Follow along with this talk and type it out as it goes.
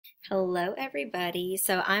Hello everybody.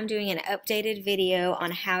 So I'm doing an updated video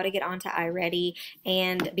on how to get onto iReady,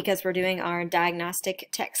 and because we're doing our diagnostic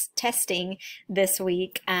text testing this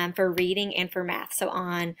week for reading and for math. So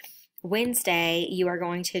on Wednesday you are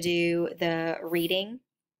going to do the reading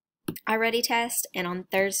iReady test, and on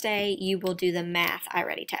Thursday you will do the math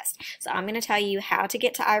iReady test. So I'm going to tell you how to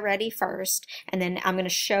get to iReady first, and then I'm going to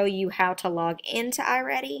show you how to log into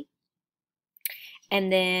iReady, and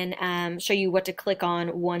then show you what to click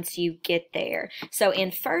on once you get there. So in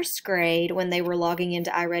first grade, when they were logging into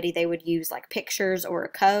iReady, they would use like pictures or a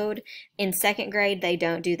code. In second grade, they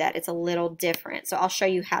don't do that. It's a little different. So I'll show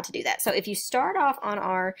you how to do that. So if you start off on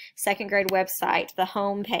our second grade website, the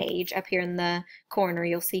home page up here in the corner,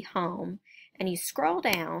 you'll see home, and you scroll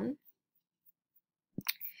down.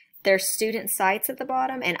 There's student sites at the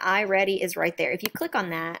bottom, and iReady is right there. If you click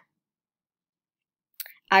on that,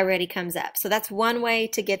 iReady comes up. So that's one way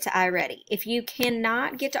to get to iReady. If you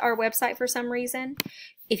cannot get to our website for some reason,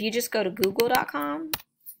 if you just go to google.com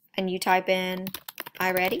and you type in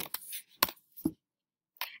iReady,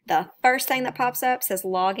 the first thing that pops up says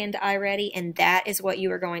log into iReady, and that is what you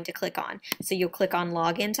are going to click on. So you'll click on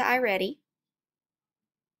log into iReady,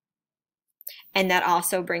 and that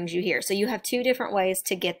also brings you here. So you have two different ways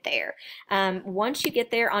to get there. Once you get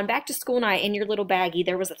there, on back to school night, in your little baggie,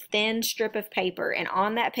 there was a thin strip of paper, and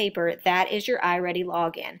on that paper, that is your iReady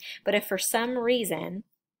login. But if for some reason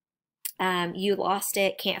you lost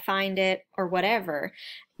it, can't find it, or whatever,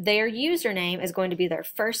 their username is going to be their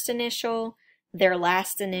first initial, their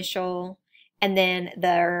last initial, and then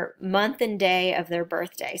their month and day of their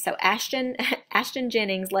birthday. So Ashton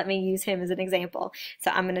Jennings, let me use him as an example.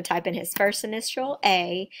 So I'm going to type in his first initial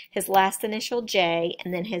A, his last initial J,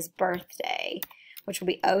 and then his birthday, which will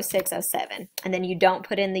be 0607. And then you don't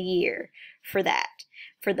put in the year for that.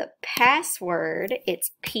 For the password,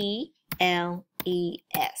 it's PLES.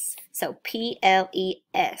 So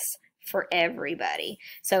PLES for everybody.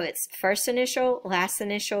 So it's first initial, last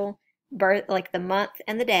initial, birth, like the month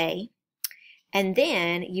and the day. And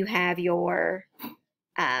then you have your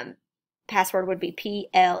password would be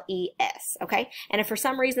PLES, okay? And if for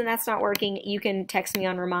some reason that's not working, you can text me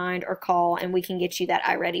on Remind or call, and we can get you that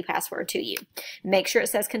iReady password to you. Make sure it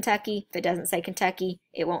says Kentucky. If it doesn't say Kentucky,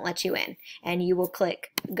 it won't let you in, and you will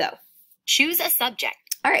click Go. Choose a subject.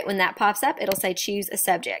 All right, when that pops up, it'll say Choose a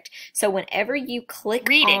Subject. So whenever you click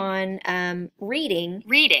on Reading,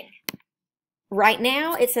 right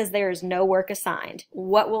now, it says there is no work assigned.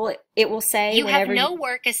 What will it will say? You have no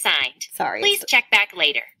work assigned. Sorry. Please check back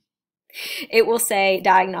later. It will say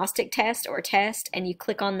diagnostic test or test, and you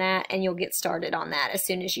click on that and you'll get started on that as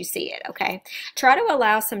soon as you see it, okay? Try to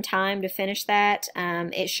allow some time to finish that.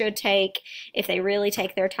 It should take, if they really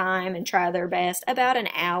take their time and try their best, about an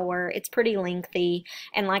hour. It's pretty lengthy,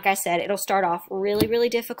 and like I said, it'll start off really, really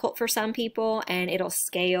difficult for some people, and it'll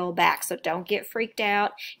scale back, so don't get freaked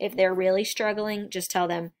out. If they're really struggling, just tell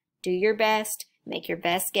them, do your best, make your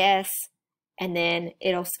best guess, and then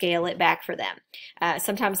it'll scale it back for them.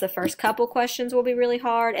 Sometimes the first couple questions will be really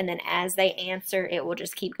hard, and then as they answer, it will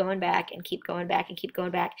just keep going back and keep going back and keep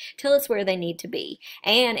going back till it's where they need to be.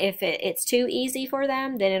 And if it's too easy for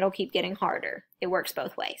them, then it'll keep getting harder. It works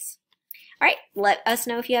both ways. All right, let us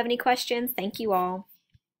know if you have any questions. Thank you all.